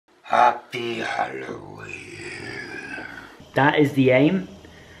Happy Halloween. That is the aim.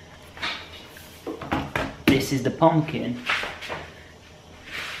 This is the pumpkin.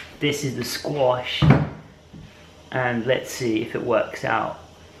 This is the squash. And let's see if it works out.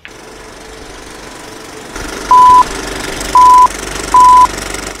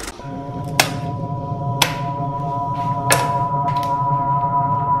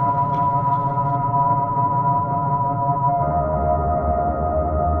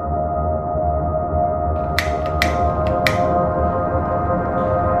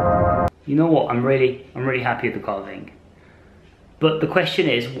 You know what, I'm really happy with the carving. But the question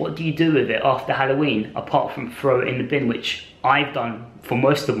is, what do you do with it after Halloween, apart from throw it in the bin, which I've done for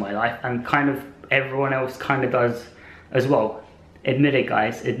most of my life, and kind of everyone else kind of does as well. Admit it,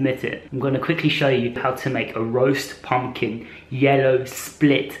 guys, admit it. I'm gonna quickly show you how to make a roast pumpkin yellow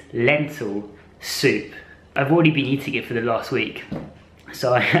split lentil soup. I've already been eating it for the last week,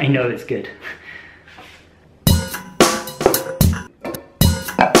 so I know it's good.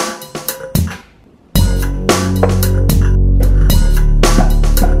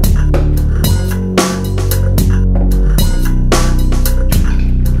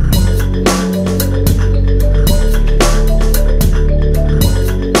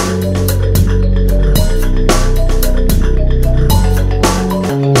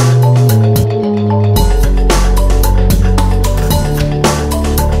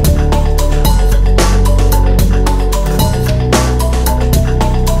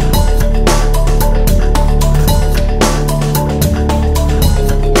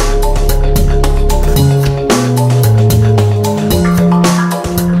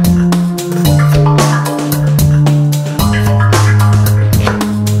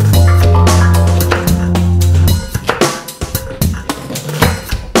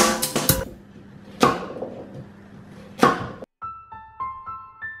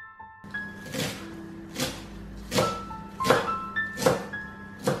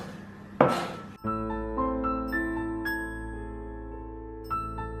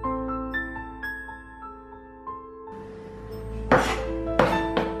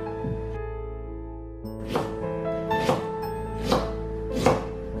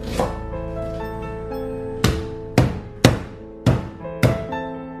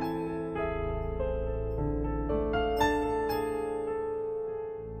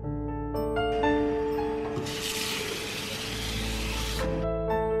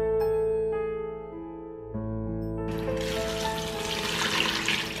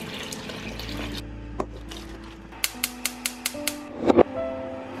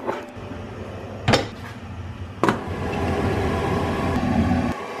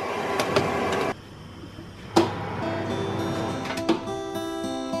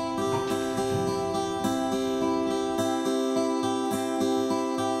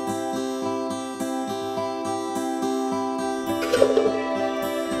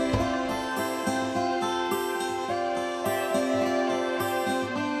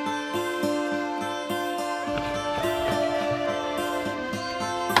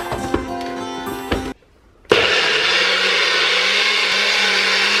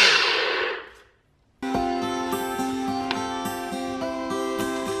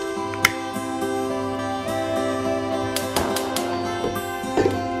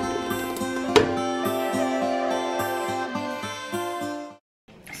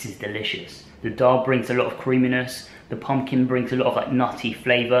 This is delicious. The dal brings a lot of creaminess. The pumpkin brings a lot of like nutty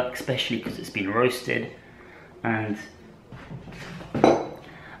flavour, especially because it's been roasted. And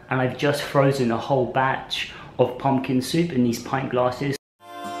I've just frozen a whole batch of pumpkin soup in these pint glasses.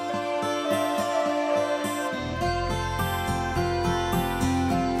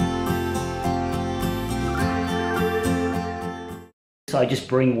 So I just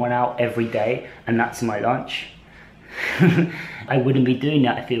bring one out every day and that's my lunch. I wouldn't be doing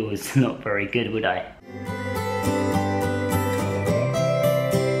that if it was not very good, would I?